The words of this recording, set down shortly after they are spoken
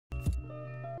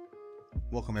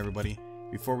Welcome everybody.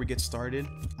 Before we get started,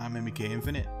 I'm MEK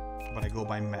Infinite, but I go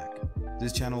by Mac.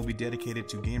 This channel will be dedicated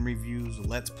to game reviews,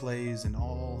 let's plays, and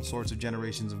all sorts of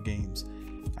generations of games.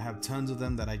 I have tons of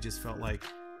them that I just felt like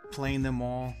playing them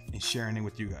all and sharing it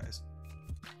with you guys.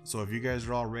 So if you guys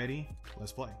are all ready,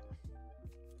 let's play.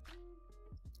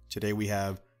 Today we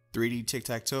have 3D Tic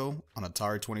Tac Toe on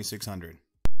Atari 2600.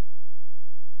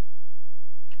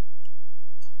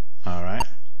 Alright,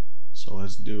 so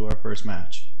let's do our first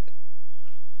match.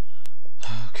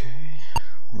 Okay,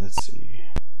 let's see.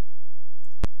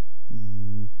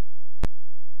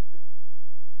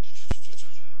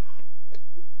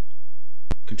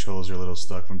 Controls are a little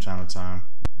stuck from time to time.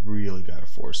 Really gotta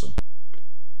force them.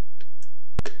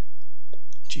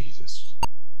 Jesus.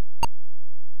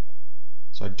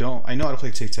 So I know how to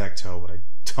play Tic Tac Toe, but I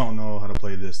don't know how to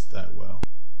play this that well.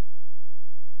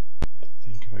 I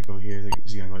think if I go here,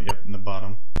 he's gonna go, yep, in the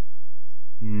bottom.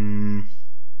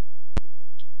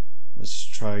 Let's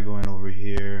try going over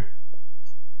here.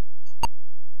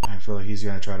 I feel like he's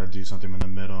gonna try to do something in the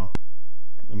middle.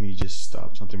 Let me just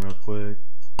stop something real quick.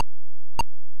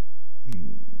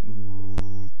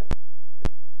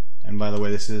 And by the way,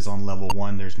 this is on level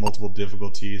 1. There's multiple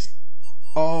difficulties.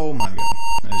 Oh my god.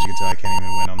 As you can tell, I can't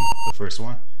even win on the first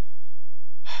one.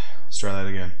 Let's try that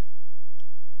again.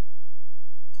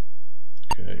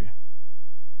 Okay.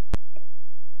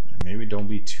 Maybe don't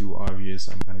be too obvious.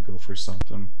 I'm gonna go for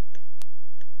something.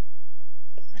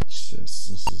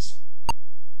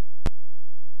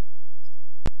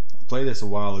 I played this a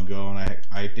while ago, and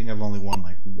I think I've only won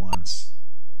like once.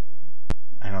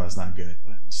 I know it's not good,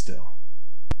 but still,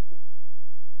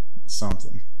 it's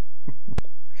something.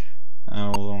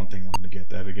 I don't think I'm gonna get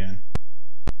that again.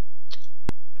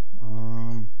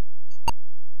 Alright.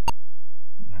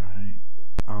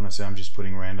 Honestly, I'm just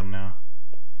putting random now.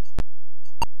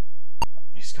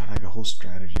 He's got like a whole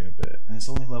strategy, I bet, and it's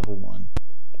only level 1.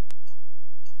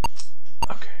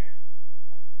 Okay.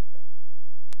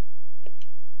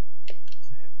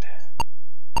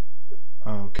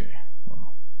 Okay,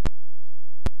 well.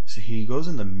 See, he goes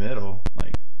in the middle,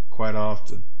 like, quite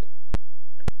often.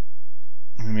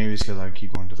 I mean, maybe it's because I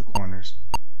keep going to the corners.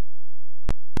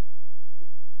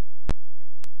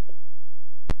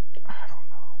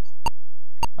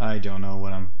 I don't know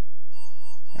what I'm...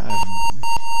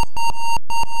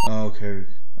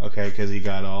 Okay, because he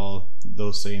got all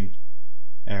those same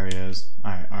areas.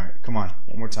 Alright, come on,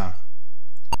 one more time.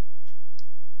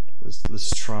 Let's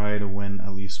try to win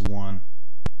at least one.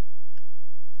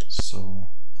 So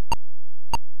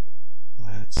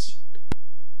let's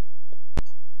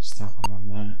stop him on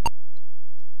that.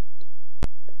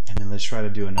 And then let's try to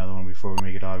do another one before we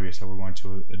make it obvious that we're going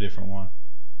to a different one.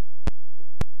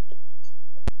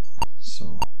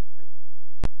 So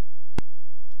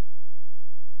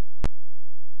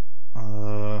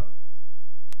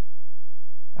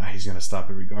he's gonna stop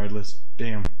it regardless.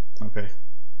 Damn. Okay.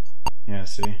 Yeah,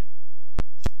 see.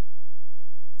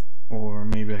 Or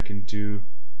maybe I can do...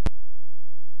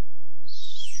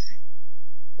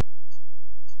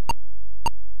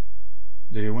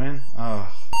 Did he win?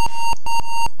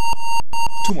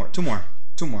 Two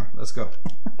more. Let's go.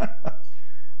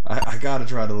 I gotta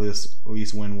try to at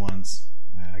least win once.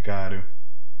 I gotta.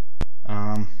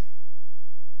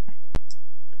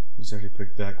 He's already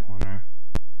picked that corner.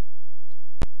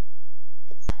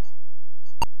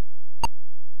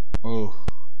 Oh.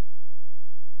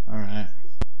 Alright.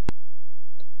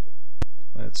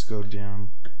 Let's go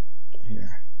down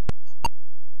here.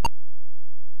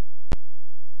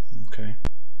 Okay.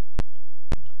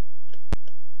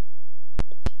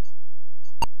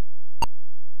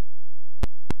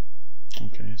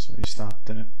 Okay, so he stopped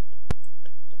it.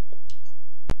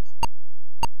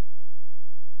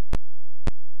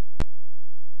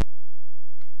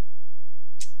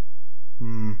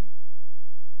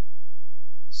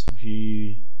 So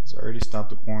he's already stopped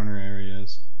the corner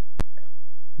areas.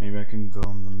 Maybe I can go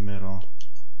in the middle.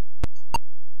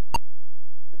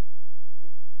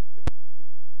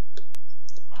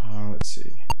 Let's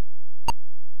see.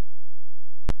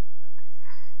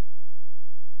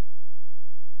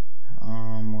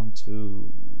 One,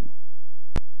 two.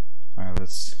 Alright,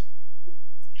 let's.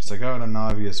 Just I got an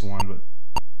obvious one, but.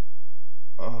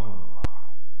 Oh.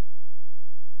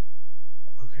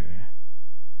 Okay.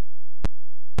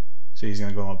 So he's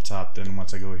gonna go up top then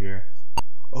once I go here.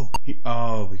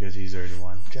 Oh, because he's already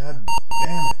won. God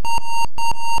damn it.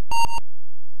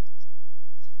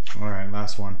 Alright,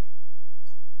 last one.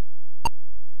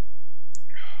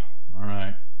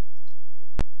 Alright.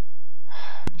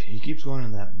 He keeps going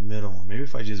in that middle. Maybe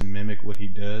if I just mimic what he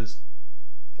does,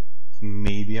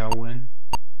 maybe I'll win.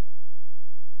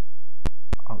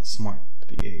 outsmart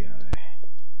the AI.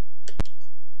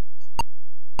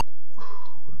 What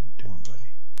are we doing,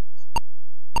 buddy?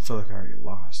 I feel like I already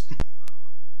lost.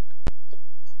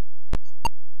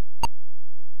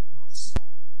 Let's see.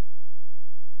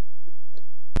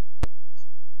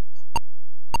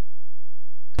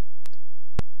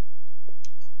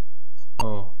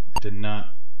 Oh, I did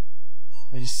not.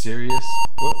 Are you serious?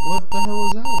 What the hell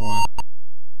was that one?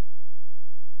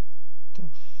 The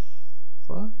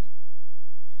fuck?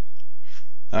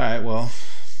 Alright, well.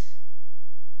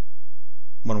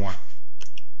 One more.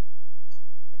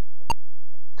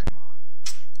 Come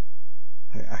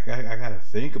on. I gotta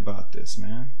think about this,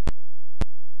 man.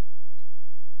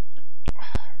 I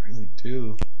really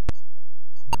do.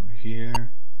 Go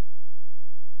here.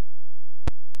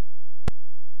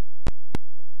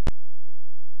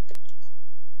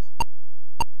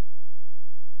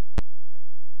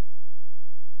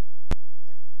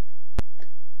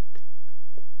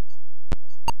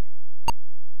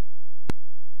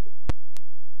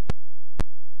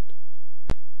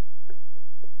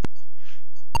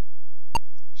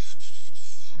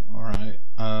 Alright,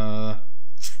 I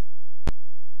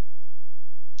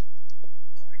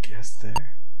guess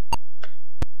there.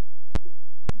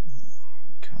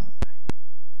 God.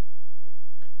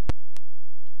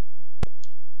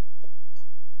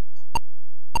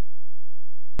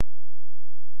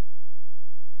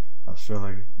 I feel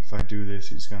like if I do this,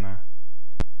 he's gonna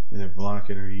either block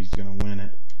it or he's gonna win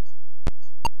it.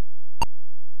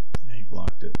 Yeah, he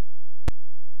blocked it.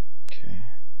 Okay.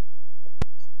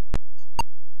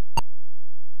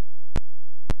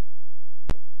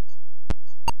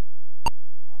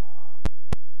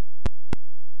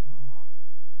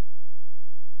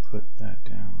 Put that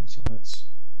down. So let's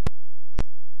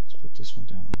put this one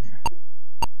down over here.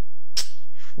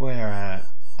 Where at?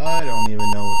 I don't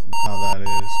even know how that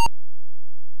is.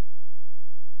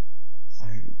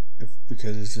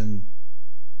 Because it's in.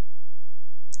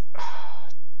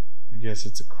 I guess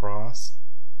it's a cross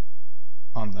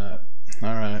on that.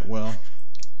 Alright, well.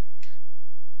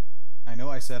 I know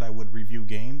I said I would review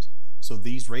games, so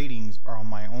these ratings are on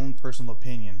my own personal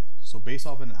opinion. So based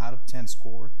off an out of 10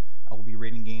 score, I will be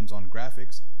rating games on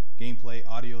graphics, gameplay,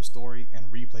 audio, story, and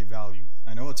replay value.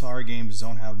 I know Atari games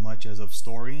don't have much as of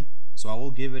story, so I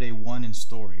will give it a 1 in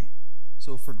story.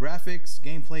 So for graphics,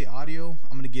 gameplay, audio,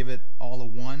 I'm going to give it all a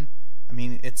 1. I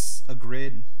mean, it's a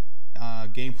grid.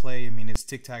 Gameplay, I mean, it's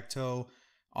TIC TAC TOE.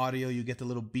 Audio, you get the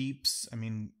little beeps. I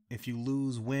mean, if you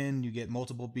lose, win, you get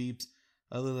multiple beeps.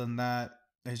 Other than that,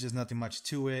 there's just nothing much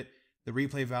to it. The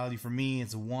replay value for me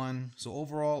is a 1. So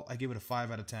overall, I give it a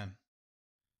 5 out of 10.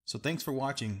 So thanks for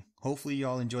watching. Hopefully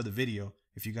y'all enjoyed the video.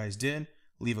 If you guys did,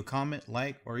 leave a comment,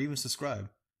 like, or even subscribe.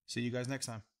 See you guys next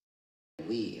time.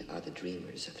 We are the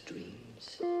dreamers of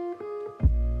dreams.